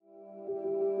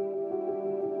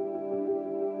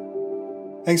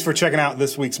Thanks for checking out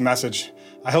this week's message.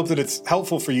 I hope that it's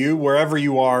helpful for you wherever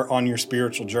you are on your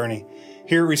spiritual journey.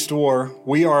 Here at Restore,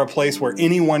 we are a place where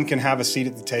anyone can have a seat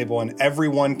at the table and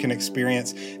everyone can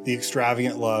experience the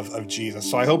extravagant love of Jesus.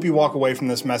 So I hope you walk away from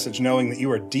this message knowing that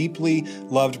you are deeply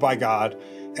loved by God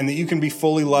and that you can be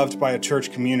fully loved by a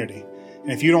church community.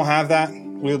 And if you don't have that,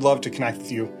 we would love to connect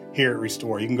with you here at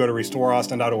Restore. You can go to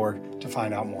restoreaustin.org to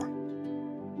find out more.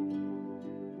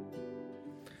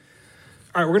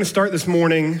 All right, we're going to start this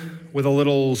morning with a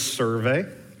little survey,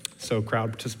 so crowd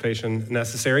participation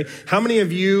necessary. How many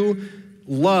of you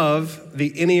love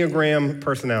the Enneagram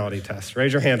personality test?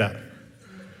 Raise your hand up.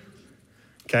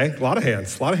 Okay, a lot of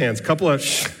hands. Couple of,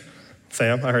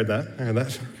 Sam, I heard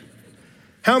that.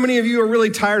 How many of you are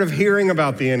really tired of hearing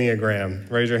about the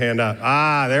Enneagram? Raise your hand up.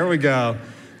 There we go.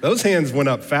 Those hands went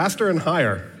up faster and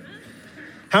higher.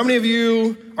 How many of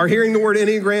you are hearing the word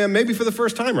Enneagram maybe for the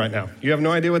first time right now? You have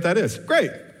no idea what that is.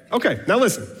 Great. Okay, now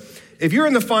listen. If you're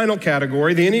in the final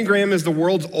category, the Enneagram is the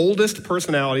world's oldest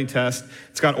personality test.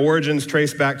 It's got origins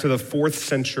traced back to the 4th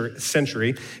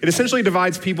century. It essentially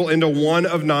divides people into one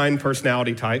of 9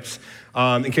 personality types.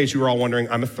 In case you were all wondering,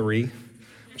 I'm a 3,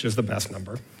 which is the best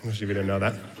number. Most of you didn't know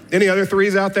that. Any other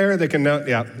 3s out there that can know?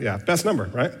 Yeah, best number,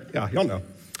 right? Yeah, y'all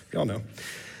know.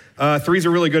 3s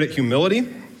are really good at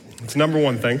humility. It's the number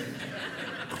one thing.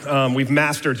 We've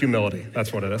mastered humility.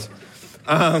 That's what it is.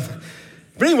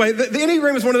 But anyway, the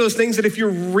Enneagram is one of those things that if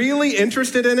you're really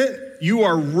interested in it, you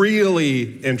are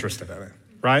really interested in it,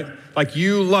 right? Like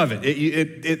you love it.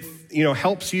 It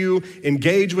helps you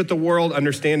engage with the world,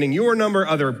 understanding your number,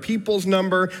 other people's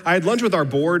number. I had lunch with our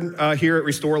board here at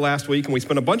Restore last week, and we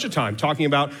spent a bunch of time talking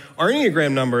about our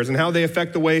Enneagram numbers and how they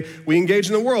affect the way we engage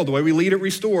in the world, the way we lead at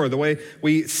Restore, the way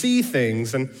we see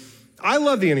things. And I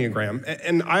love the Enneagram,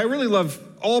 and I really love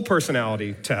all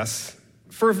personality tests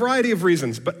for a variety of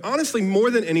reasons. But honestly,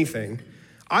 more than anything,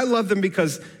 I love them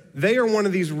because they are one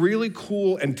of these really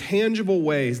cool and tangible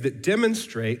ways that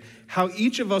demonstrate how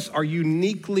each of us are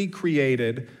uniquely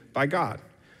created by God.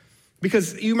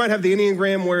 Because you might have the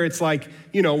Enneagram where it's like,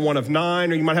 one of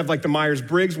 9, or you might have like the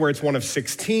Myers-Briggs where it's one of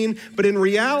 16. But in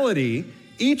reality,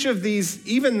 each of these,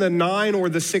 even the 9 or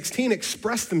the 16,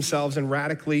 express themselves in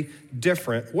radically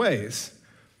different ways.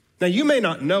 Now, you may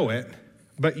not know it,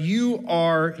 but you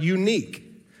are unique.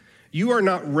 You are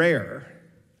not rare.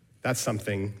 That's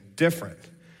something different.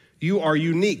 You are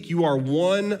unique. You are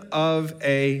one of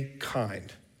a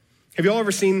kind. Have you all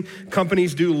ever seen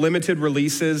companies do limited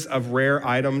releases of rare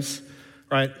items?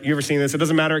 Right? You ever seen this? It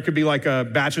doesn't matter. It could be like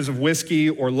batches of whiskey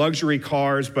or luxury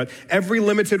cars, but every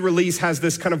limited release has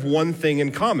this kind of one thing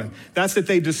in common. That's that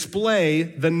they display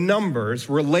the numbers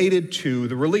related to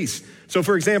the release. So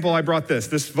for example, I brought this.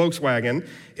 This Volkswagen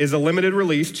is a limited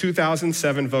release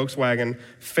 2007 Volkswagen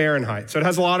Fahrenheit. So it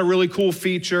has a lot of really cool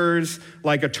features,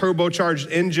 like a turbocharged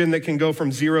engine that can go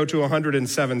from 0 to 100 in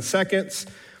 7 seconds.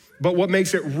 But what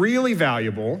makes it really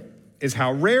valuable is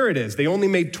how rare it is. They only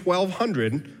made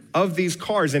 1,200 of these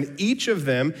cars, and each of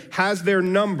them has their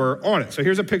number on it. So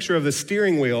here's a picture of the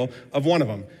steering wheel of one of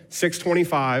them,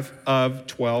 625 of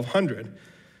 1,200.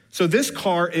 So this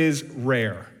car is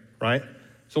rare, right?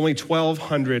 It's only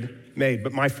 1,200 made.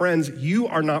 But my friends, you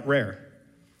are not rare.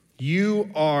 You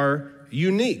are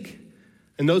unique.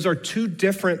 And those are two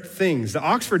different things. The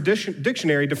Oxford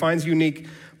Dictionary defines unique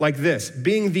like this: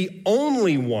 being the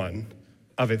only one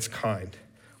of its kind,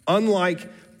 unlike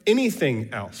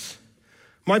anything else.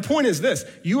 My point is this: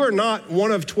 you are not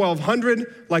one of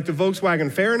 1,200 like the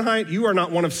Volkswagen Fahrenheit. You are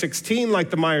not one of 16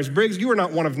 like the Myers-Briggs. You are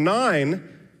not one of 9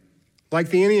 like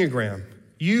the Enneagram.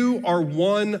 You are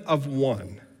one of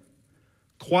one.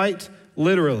 Quite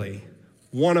literally,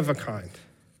 one of a kind.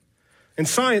 And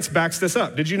science backs this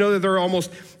up. Did you know that there are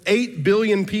almost 8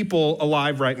 billion people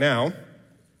alive right now?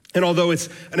 And although it's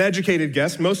an educated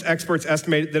guess, most experts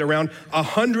estimate that around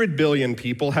 100 billion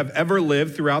people have ever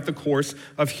lived throughout the course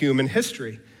of human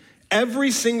history.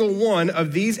 Every single one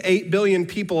of these 8 billion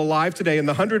people alive today and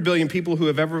the 100 billion people who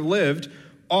have ever lived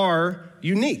are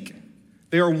unique.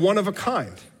 They are one of a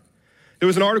kind. There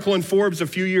was an article in Forbes a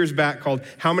few years back called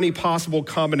 "How Many Possible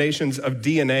Combinations of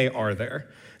DNA Are There?"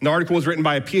 And the article was written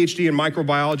by a PhD in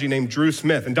microbiology named Drew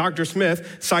Smith. And Dr.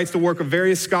 Smith cites the work of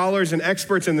various scholars and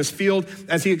experts in this field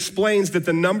as he explains that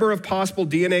the number of possible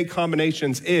DNA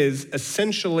combinations is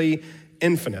essentially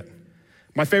infinite.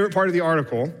 My favorite part of the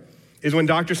article is when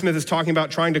Dr. Smith is talking about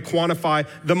trying to quantify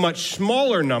the much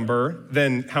smaller number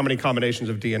than how many combinations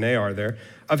of DNA are there,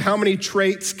 of how many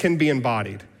traits can be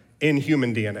embodied in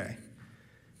human DNA.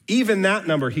 Even that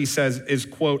number, he says, is,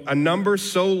 quote, a number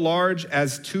so large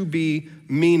as to be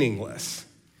meaningless,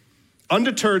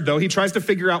 Undeterred, though, he tries to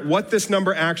figure out what this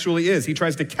number actually is. He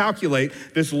tries to calculate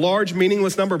this large,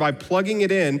 meaningless number by plugging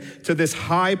it in to this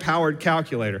high-powered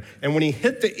calculator. And when he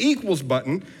hit the equals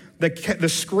button, the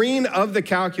screen of the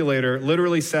calculator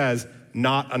literally says,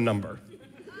 not a number.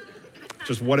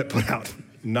 Just what it put out,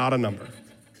 not a number.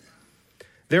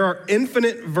 There are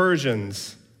infinite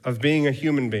versions of being a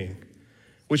human being,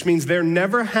 which means there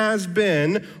never has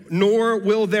been, nor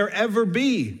will there ever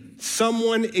be,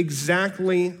 someone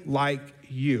exactly like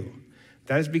you.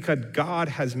 That is because God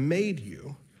has made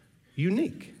you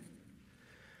unique.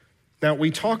 Now,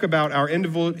 we talk about our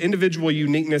individual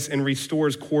uniqueness in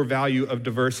Restore's core value of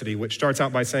diversity, which starts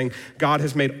out by saying God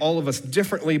has made all of us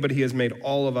differently, but he has made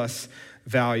all of us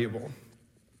valuable.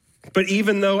 But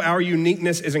even though our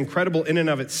uniqueness is incredible in and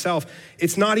of itself,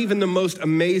 it's not even the most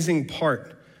amazing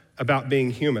part about being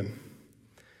human.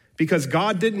 Because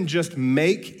God didn't just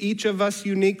make each of us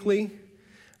uniquely,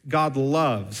 God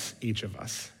loves each of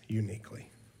us uniquely.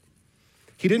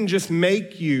 He didn't just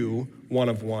make you one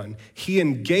of one. He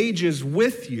engages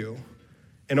with you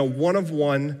in a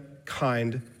one-of-one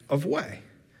kind of way.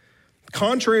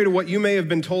 Contrary to what you may have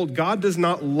been told, God does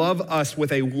not love us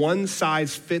with a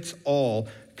one-size-fits-all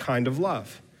kind of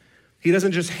love. He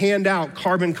doesn't just hand out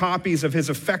carbon copies of his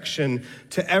affection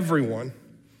to everyone.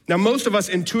 Now, most of us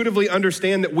intuitively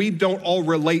understand that we don't all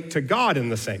relate to God in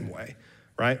the same way,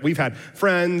 right? We've had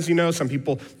friends, some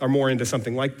people are more into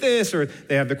something like this, or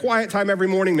they have the quiet time every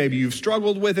morning. Maybe you've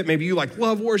struggled with it. Maybe you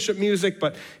love worship music,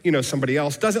 but somebody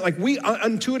else doesn't. We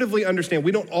intuitively understand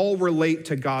we don't all relate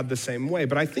to God the same way.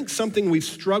 But I think something we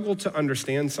struggle to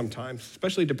understand sometimes,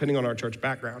 especially depending on our church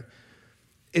background,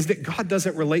 is that God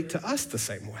doesn't relate to us the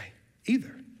same way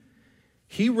either.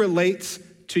 He relates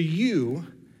to you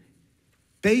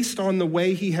based on the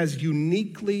way he has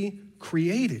uniquely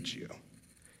created you.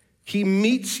 He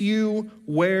meets you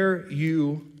where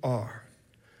you are,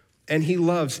 and he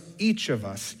loves each of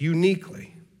us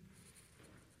uniquely.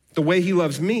 The way he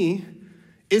loves me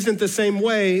isn't the same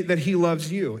way that he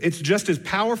loves you. It's just as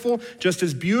powerful, just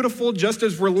as beautiful, just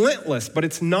as relentless, but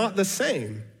it's not the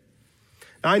same.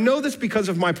 Now, I know this because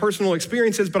of my personal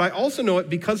experiences, but I also know it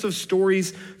because of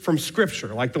stories from Scripture,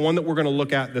 like the one that we're going to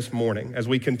look at this morning as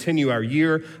we continue our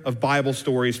year of Bible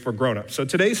stories for grown-ups. So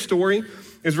today's story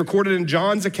is recorded in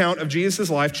John's account of Jesus'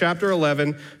 life, chapter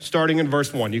 11, starting in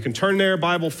verse 1. You can turn there,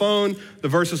 Bible phone. The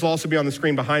verses will also be on the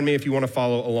screen behind me if you want to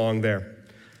follow along there.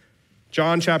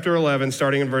 John chapter 11,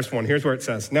 starting in verse 1. Here's where it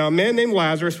says, "Now a man named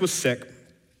Lazarus was sick.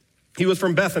 He was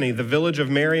from Bethany, the village of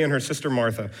Mary and her sister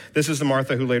Martha. This is the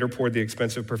Martha who later poured the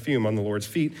expensive perfume on the Lord's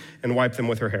feet and wiped them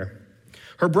with her hair.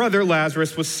 Her brother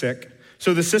Lazarus was sick,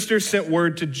 so the sisters sent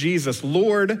word to Jesus,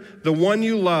 'Lord, the one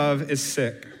you love is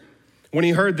sick.' When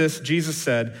he heard this, Jesus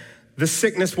said, 'The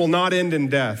sickness will not end in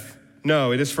death.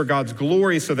 No, it is for God's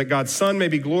glory, so that God's Son may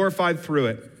be glorified through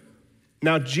it.'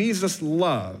 Now Jesus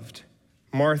loved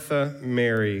Martha,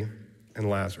 Mary, and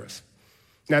Lazarus."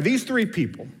 Now these three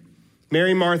people,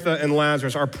 Mary, Martha, and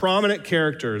Lazarus, are prominent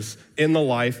characters in the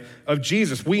life of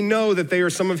Jesus. We know that they are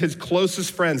some of his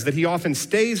closest friends, that he often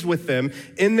stays with them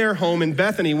in their home in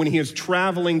Bethany when he is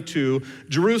traveling to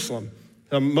Jerusalem.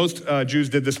 Most Jews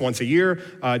did this once a year.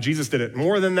 Jesus did it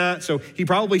more than that, so he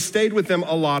probably stayed with them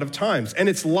a lot of times. And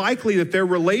it's likely that their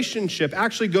relationship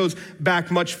actually goes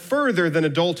back much further than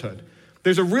adulthood.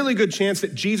 There's a really good chance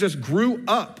that Jesus grew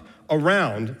up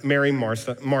around Mary,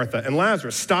 Martha, and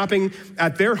Lazarus, stopping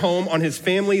at their home on his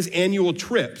family's annual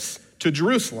trips to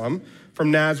Jerusalem from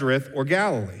Nazareth or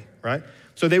Galilee, right?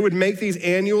 So they would make these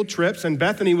annual trips, and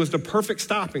Bethany was the perfect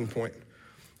stopping point.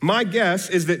 My guess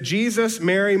is that Jesus,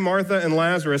 Mary, Martha, and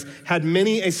Lazarus had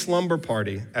many a slumber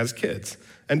party as kids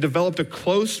and developed a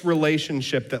close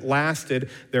relationship that lasted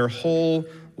their whole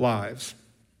lives.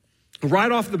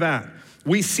 Right off the bat,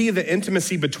 we see the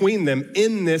intimacy between them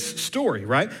in this story,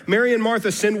 right? Mary and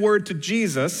Martha send word to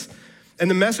Jesus, and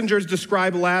the messengers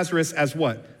describe Lazarus as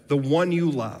what? The one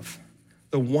you love.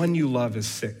 The one you love is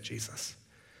sick, Jesus.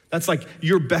 That's like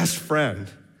your best friend,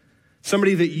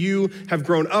 somebody that you have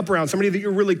grown up around, somebody that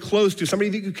you're really close to, somebody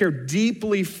that you care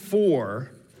deeply for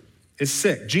is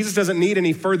sick. Jesus doesn't need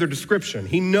any further description.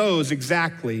 He knows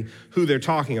exactly who they're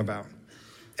talking about.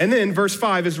 And then verse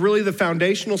 5 is really the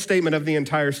foundational statement of the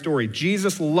entire story.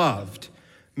 Jesus loved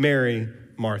Mary,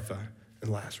 Martha,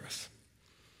 and Lazarus.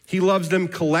 He loves them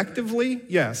collectively,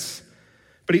 yes,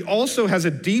 but he also has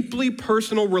a deeply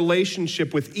personal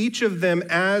relationship with each of them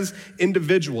as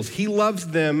individuals. He loves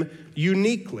them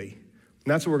uniquely.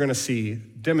 And that's what we're going to see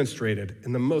demonstrated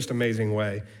in the most amazing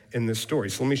way in this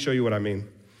story. So let me show you what I mean.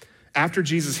 After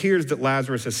Jesus hears that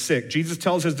Lazarus is sick, Jesus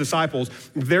tells his disciples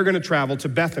they're going to travel to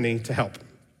Bethany to help.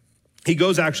 He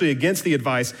goes actually against the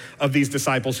advice of these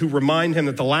disciples who remind him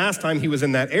that the last time he was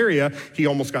in that area, he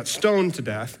almost got stoned to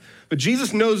death. But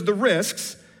Jesus knows the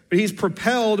risks, but he's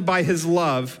propelled by his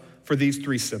love for these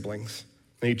three siblings.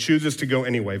 And he chooses to go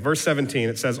anyway. Verse 17,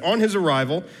 it says, on his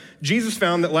arrival, Jesus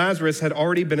found that Lazarus had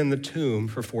already been in the tomb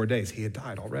for 4 days. He had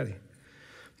died already.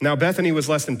 Now Bethany was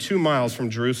less than 2 miles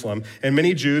from Jerusalem, and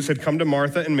many Jews had come to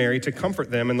Martha and Mary to comfort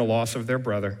them in the loss of their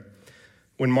brother.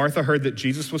 When Martha heard that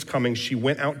Jesus was coming, she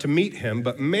went out to meet him,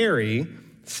 but Mary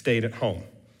stayed at home.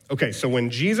 Okay, so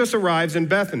when Jesus arrives in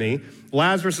Bethany,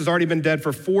 Lazarus has already been dead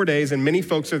for 4 days, and many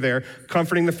folks are there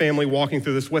comforting the family, walking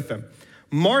through this with them.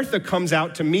 Martha comes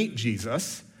out to meet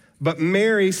Jesus, but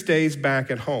Mary stays back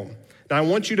at home. Now, I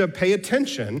want you to pay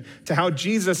attention to how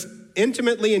Jesus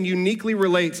intimately and uniquely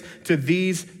relates to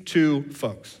these two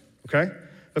folks, okay?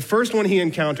 The first one he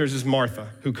encounters is Martha,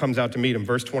 who comes out to meet him.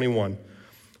 Verse 21.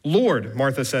 Lord,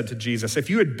 Martha said to Jesus, if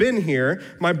you had been here,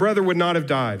 my brother would not have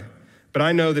died. But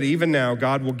I know that even now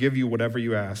God will give you whatever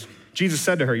you ask. Jesus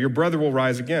said to her, your brother will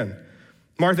rise again.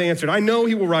 Martha answered, I know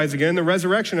he will rise again in the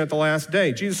resurrection at the last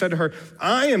day. Jesus said to her,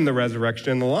 I am the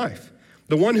resurrection and the life.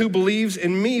 The one who believes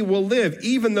in me will live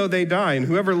even though they die, and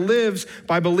whoever lives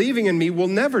by believing in me will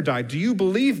never die. Do you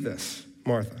believe this,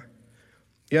 Martha?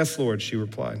 Yes, Lord, she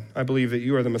replied. I believe that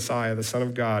you are the Messiah, the Son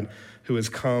of God, who has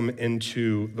come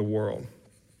into the world.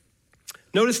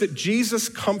 Notice that Jesus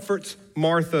comforts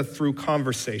Martha through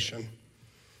conversation.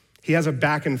 He has a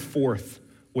back and forth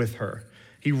with her.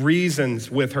 He reasons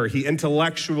with her. He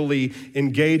intellectually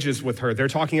engages with her. They're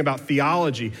talking about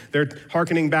theology. They're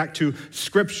hearkening back to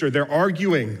scripture. They're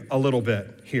arguing a little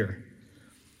bit here.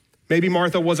 Maybe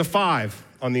Martha was a 5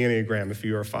 on the Enneagram if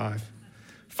you're a 5.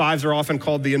 5s are often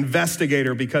called the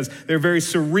investigator because they're very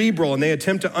cerebral and they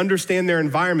attempt to understand their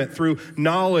environment through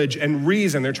knowledge and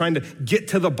reason. They're trying to get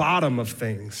to the bottom of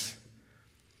things.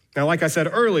 Now, like I said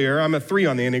earlier, I'm a 3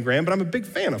 on the Enneagram, but I'm a big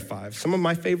fan of 5s. Some of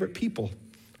my favorite people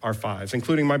are 5s,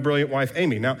 including my brilliant wife,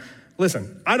 Amy. Now,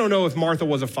 listen, I don't know if Martha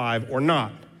was a 5 or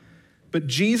not, but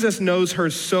Jesus knows her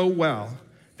so well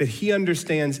that he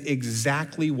understands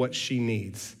exactly what she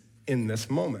needs in this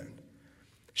moment.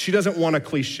 She doesn't want a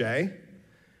cliche.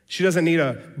 She doesn't need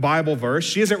a Bible verse.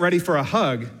 She isn't ready for a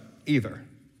hug either.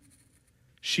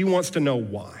 She wants to know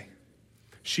why.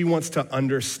 She wants to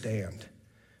understand.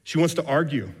 She wants to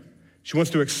argue. She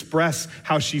wants to express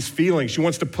how she's feeling. She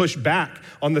wants to push back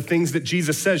on the things that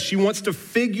Jesus says. She wants to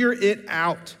figure it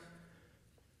out.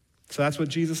 So that's what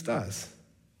Jesus does.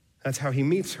 That's how he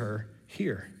meets her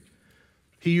here.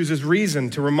 He uses reason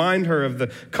to remind her of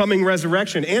the coming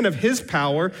resurrection and of his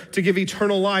power to give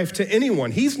eternal life to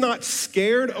anyone. He's not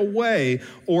scared away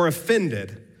or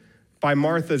offended by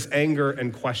Martha's anger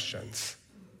and questions.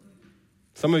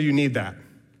 Some of you need that.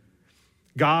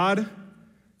 God,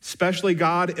 especially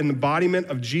God in the embodiment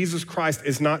of Jesus Christ,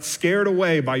 is not scared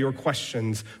away by your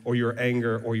questions or your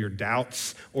anger or your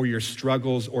doubts or your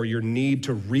struggles or your need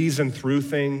to reason through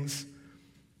things.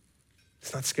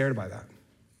 He's not scared by that.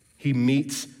 He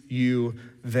meets you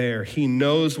there. He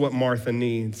knows what Martha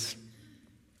needs,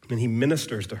 and he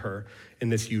ministers to her in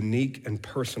this unique and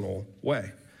personal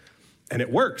way. And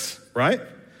it works, right?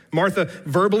 Martha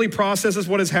verbally processes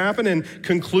what has happened and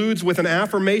concludes with an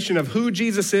affirmation of who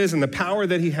Jesus is and the power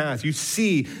that he has. You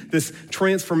see this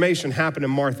transformation happen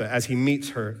in Martha as he meets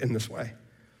her in this way.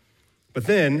 But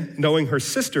then, knowing her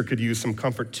sister could use some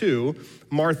comfort too,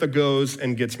 Martha goes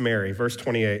and gets Mary. Verse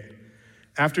 28.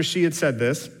 After she had said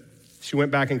this, she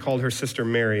went back and called her sister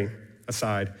Mary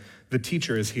aside. The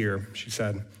teacher is here, she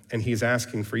said, and he's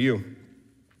asking for you.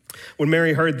 When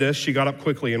Mary heard this, she got up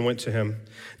quickly and went to him.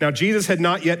 Now, Jesus had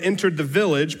not yet entered the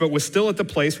village, but was still at the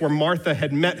place where Martha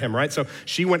had met him, right? So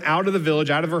she went out of the village,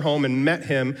 out of her home, and met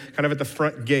him kind of at the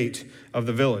front gate of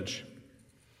the village.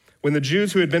 When the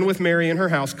Jews who had been with Mary in her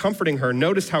house, comforting her,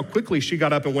 noticed how quickly she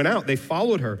got up and went out, they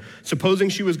followed her, supposing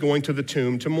she was going to the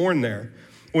tomb to mourn there.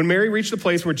 When Mary reached the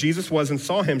place where Jesus was and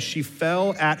saw him, she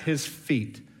fell at his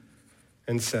feet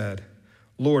and said,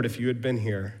 Lord, if you had been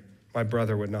here, my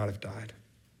brother would not have died.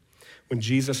 When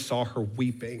Jesus saw her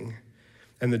weeping,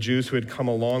 and the Jews who had come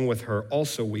along with her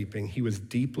also weeping, he was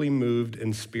deeply moved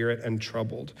in spirit and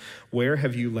troubled. Where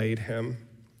have you laid him?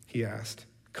 He asked.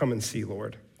 Come and see,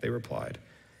 Lord, they replied.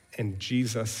 And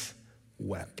Jesus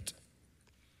wept.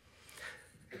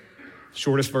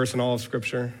 Shortest verse in all of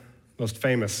Scripture. Most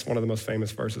famous, one of the most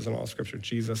famous verses in all of Scripture,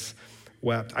 Jesus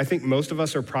wept. I think most of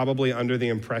us are probably under the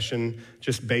impression,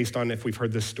 just based on if we've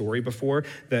heard this story before,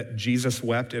 that Jesus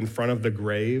wept in front of the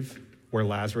grave where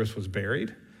Lazarus was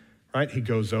buried, right? He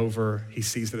goes over, he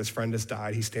sees that his friend has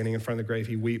died, he's standing in front of the grave,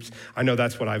 he weeps. I know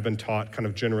that's what I've been taught, kind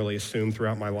of generally assumed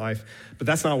throughout my life, but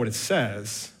that's not what it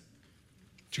says.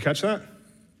 Did you catch that?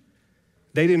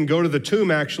 They didn't go to the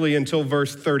tomb actually until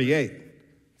verse 38,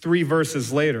 3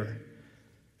 verses later.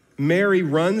 Mary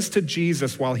runs to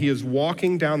Jesus while he is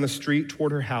walking down the street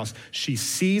toward her house. She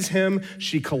sees him,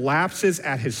 she collapses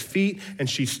at his feet, and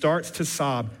she starts to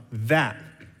sob. That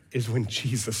is when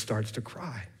Jesus starts to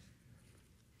cry.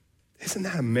 Isn't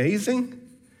that amazing?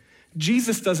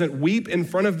 Jesus doesn't weep in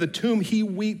front of the tomb, he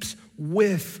weeps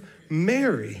with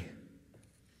Mary.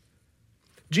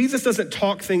 Jesus doesn't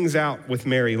talk things out with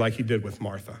Mary like he did with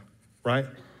Martha, right?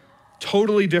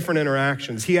 Totally different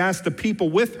interactions. He asked the people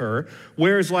with her,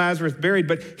 where is Lazarus buried?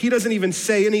 But he doesn't even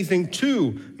say anything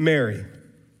to Mary.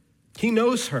 He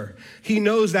knows her. He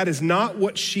knows that is not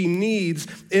what she needs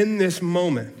in this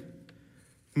moment.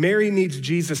 Mary needs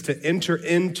Jesus to enter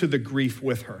into the grief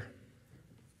with her.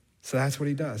 So that's what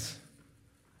he does.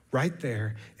 Right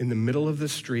there in the middle of the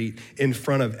street, in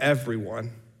front of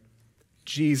everyone,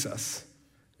 Jesus,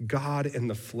 God in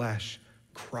the flesh,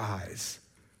 cries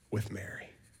with Mary.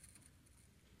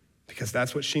 Because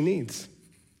that's what she needs.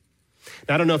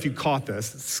 Now, I don't know if you caught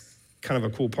this. It's kind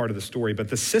of a cool part of the story, but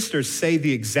the sisters say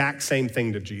the exact same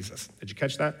thing to Jesus. Did you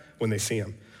catch that? When they see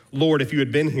him. Lord, if you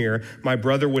had been here, my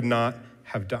brother would not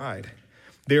have died.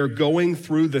 They are going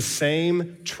through the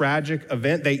same tragic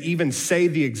event. They even say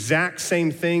the exact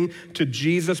same thing to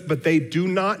Jesus, but they do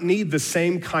not need the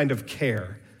same kind of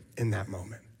care in that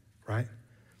moment, right?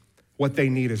 What they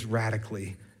need is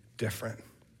radically different.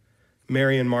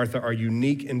 Mary and Martha are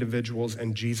unique individuals,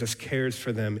 and Jesus cares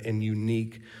for them in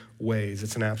unique ways.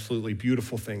 It's an absolutely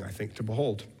beautiful thing, I think, to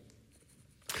behold.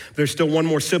 There's still one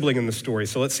more sibling in the story,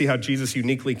 so let's see how Jesus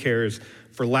uniquely cares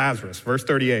for Lazarus. Verse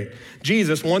 38,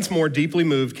 Jesus, once more deeply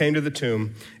moved, came to the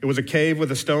tomb. It was a cave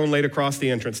with a stone laid across the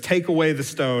entrance. Take away the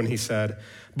stone, he said.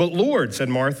 But Lord, said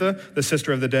Martha, the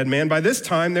sister of the dead man, by this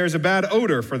time there's a bad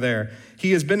odor for there.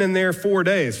 He has been in there 4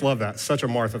 days. Love that. Such a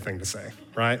Martha thing to say,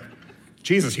 right?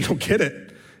 Jesus, you don't get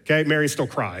it. Okay, Mary's still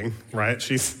crying, right?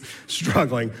 She's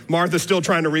struggling. Martha's still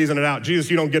trying to reason it out. Jesus,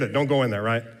 you don't get it. Don't go in there,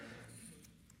 right?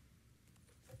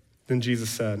 Then Jesus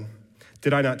said,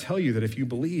 did I not tell you that if you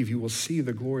believe, you will see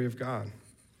the glory of God?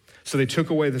 So they took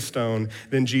away the stone.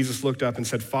 Then Jesus looked up and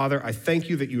said, Father, I thank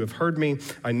you that you have heard me.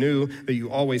 I knew that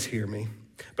you always hear me.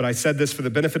 But I said this for the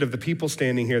benefit of the people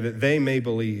standing here, that they may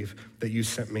believe that you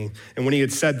sent me. And when he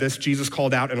had said this, Jesus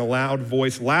called out in a loud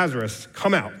voice, Lazarus,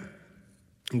 come out.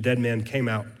 And the dead man came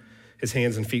out, his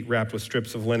hands and feet wrapped with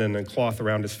strips of linen and cloth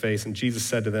around his face. And Jesus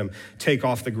said to them, take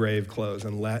off the grave clothes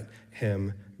and let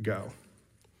him go.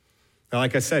 Now,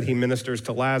 like I said, he ministers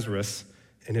to Lazarus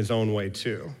in his own way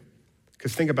too.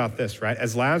 Because think about this, right?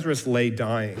 As Lazarus lay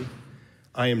dying,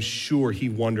 I am sure he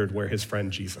wondered where his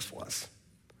friend Jesus was,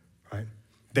 right?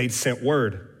 They'd sent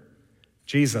word,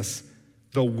 Jesus,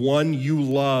 the one you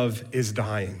love is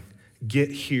dying.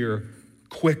 Get here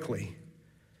quickly.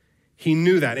 He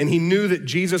knew that, and he knew that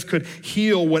Jesus could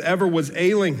heal whatever was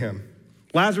ailing him.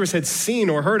 Lazarus had seen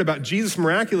or heard about Jesus'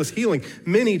 miraculous healing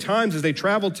many times as they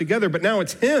traveled together, but now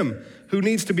it's him who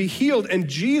needs to be healed, and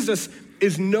Jesus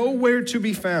is nowhere to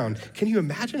be found. Can you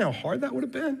imagine how hard that would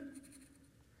have been?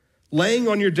 Laying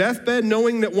on your deathbed,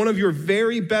 knowing that one of your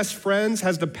very best friends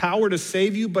has the power to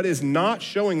save you, but is not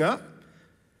showing up?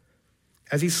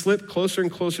 As he slipped closer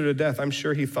and closer to death, I'm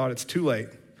sure he thought it's too late.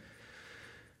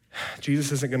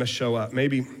 Jesus isn't gonna show up.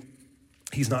 Maybe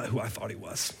he's not who I thought he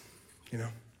was, you know?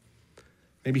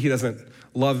 Maybe he doesn't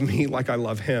love me like I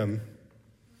love him.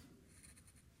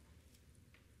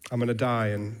 I'm gonna die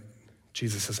and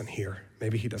Jesus isn't here.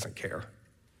 Maybe he doesn't care.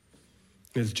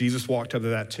 As Jesus walked up to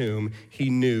that tomb, he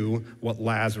knew what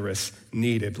Lazarus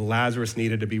needed. Lazarus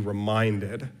needed to be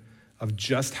reminded of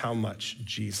just how much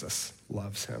Jesus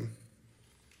loves him.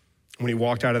 When he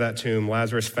walked out of that tomb,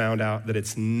 Lazarus found out that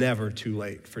it's never too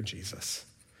late for Jesus.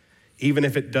 Even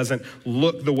if it doesn't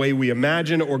look the way we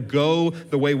imagine or go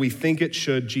the way we think it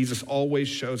should, Jesus always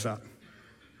shows up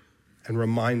and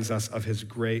reminds us of his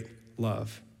great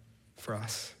love for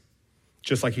us.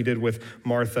 Just like he did with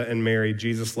Martha and Mary,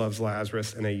 Jesus loves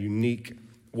Lazarus in a unique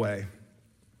way.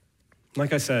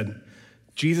 Like I said,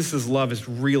 Jesus' love is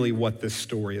really what this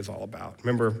story is all about.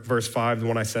 Remember verse 5, the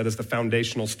one I said is the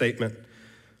foundational statement.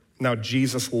 Now,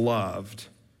 Jesus loved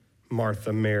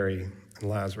Martha, Mary, and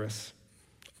Lazarus.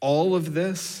 All of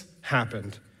this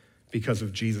happened because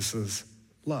of Jesus'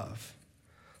 love.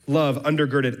 Love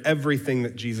undergirded everything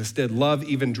that Jesus did. Love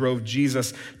even drove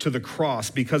Jesus to the cross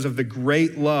because of the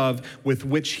great love with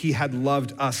which he had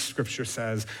loved us, Scripture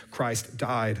says. Christ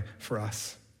died for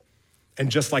us.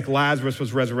 And just like Lazarus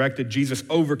was resurrected, Jesus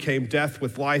overcame death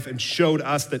with life and showed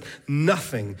us that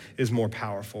nothing is more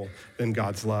powerful than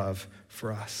God's love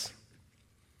for us.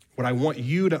 What I want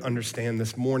you to understand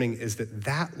this morning is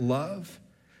that love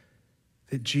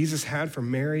that Jesus had for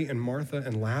Mary and Martha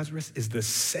and Lazarus is the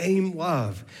same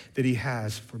love that he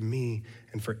has for me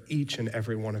and for each and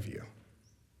every one of you.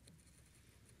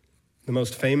 The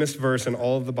most famous verse in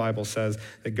all of the Bible says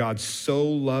that God so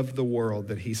loved the world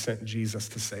that he sent Jesus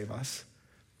to save us.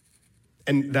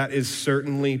 And that is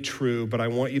certainly true, but I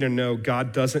want you to know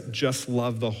God doesn't just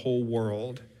love the whole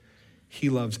world. He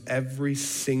loves every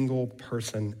single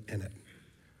person in it.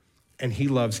 And he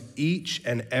loves each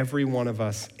and every one of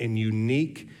us in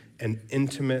unique and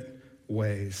intimate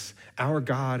ways. Our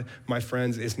God, my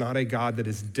friends, is not a God that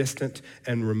is distant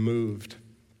and removed.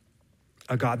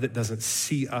 A God that doesn't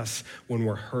see us when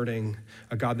we're hurting.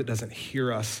 A God that doesn't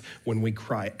hear us when we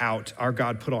cry out. Our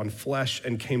God put on flesh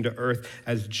and came to earth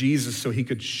as Jesus so he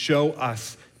could show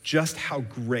us just how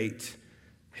great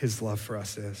his love for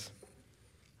us is.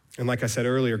 And like I said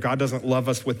earlier, God doesn't love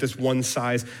us with this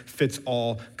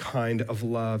one-size-fits-all kind of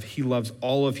love. He loves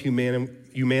all of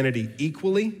humanity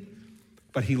equally,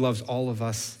 but he loves all of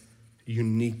us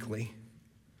uniquely.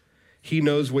 He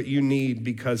knows what you need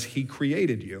because he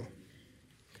created you.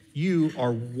 You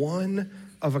are one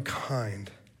of a kind,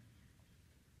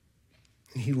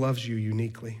 and he loves you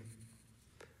uniquely.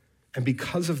 And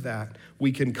because of that,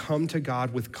 we can come to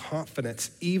God with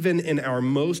confidence, even in our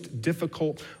most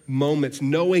difficult moments,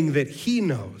 knowing that he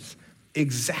knows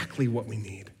exactly what we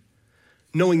need,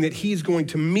 knowing that he's going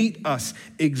to meet us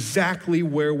exactly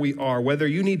where we are, whether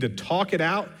you need to talk it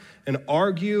out and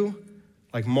argue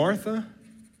like Martha,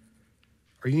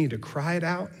 or you need to cry it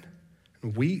out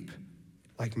and weep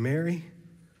like Mary,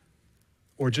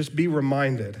 or just be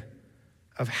reminded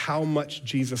of how much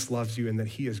Jesus loves you and that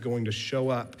he is going to show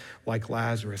up like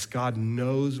Lazarus. God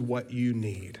knows what you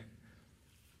need,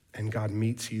 and God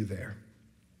meets you there.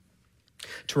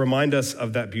 To remind us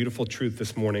of that beautiful truth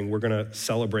this morning, we're going to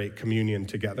celebrate communion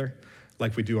together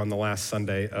like we do on the last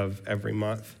Sunday of every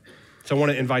month. So I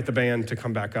want to invite the band to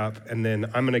come back up, and then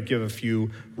I'm going to give a few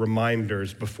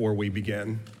reminders before we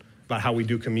begin about how we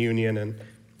do communion and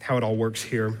how it all works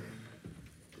here.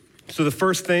 So the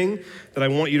first thing that I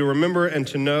want you to remember and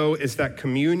to know is that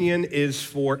communion is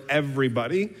for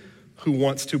everybody who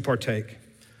wants to partake.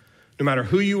 No matter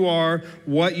who you are,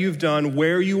 what you've done,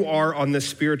 where you are on this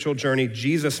spiritual journey,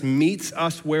 Jesus meets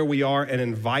us where we are and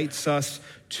invites us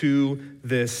to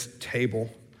this table.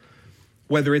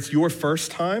 Whether it's your first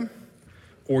time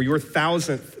or your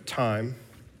 1,000th time,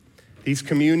 these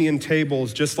communion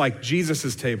tables, just like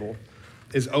Jesus's table,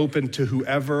 is open to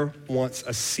whoever wants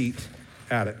a seat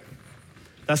at it.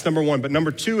 That's number one. But number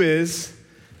two is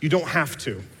you don't have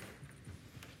to.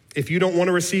 If you don't want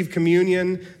to receive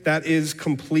communion, that is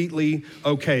completely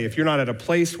okay. If you're not at a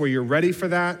place where you're ready for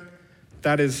that,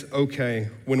 that is okay.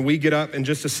 When we get up in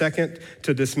just a second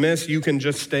to dismiss, you can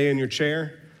just stay in your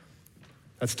chair.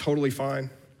 That's totally fine.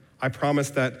 I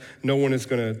promise that no one is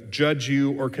going to judge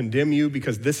you or condemn you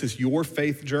because this is your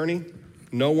faith journey,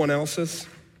 no one else's.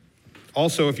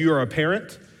 Also, if you are a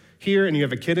parent here and you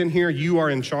have a kid in here, you are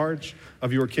in charge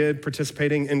of your kid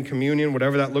participating in communion,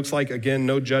 whatever that looks like. Again,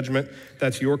 no judgment.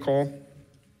 That's your call.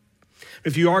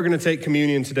 If you are going to take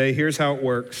communion today, here's how it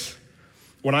works.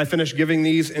 When I finish giving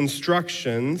these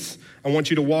instructions, I want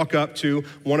you to walk up to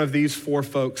one of these four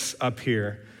folks up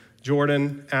here.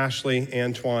 Jordan, Ashley,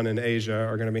 Antoine, and Asia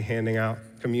are going to be handing out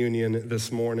communion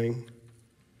this morning.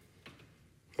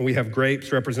 We have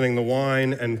grapes representing the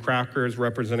wine and crackers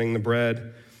representing the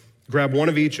bread. Grab one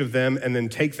of each of them and then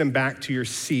take them back to your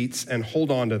seats and hold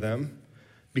on to them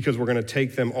because we're going to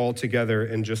take them all together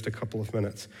in just a couple of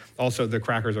minutes. Also, the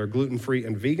crackers are gluten-free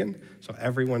and vegan, so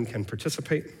everyone can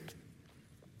participate.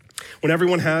 When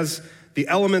everyone has the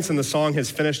elements and the song has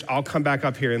finished, I'll come back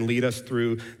up here and lead us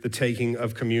through the taking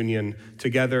of communion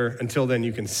together. Until then,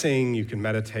 you can sing, you can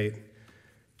meditate,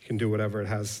 you can do whatever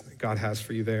God has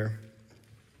for you there.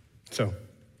 So,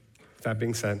 with that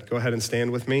being said, go ahead and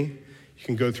stand with me. You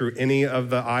can go through any of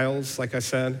the aisles, like I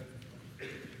said,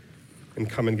 and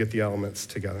come and get the elements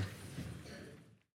together.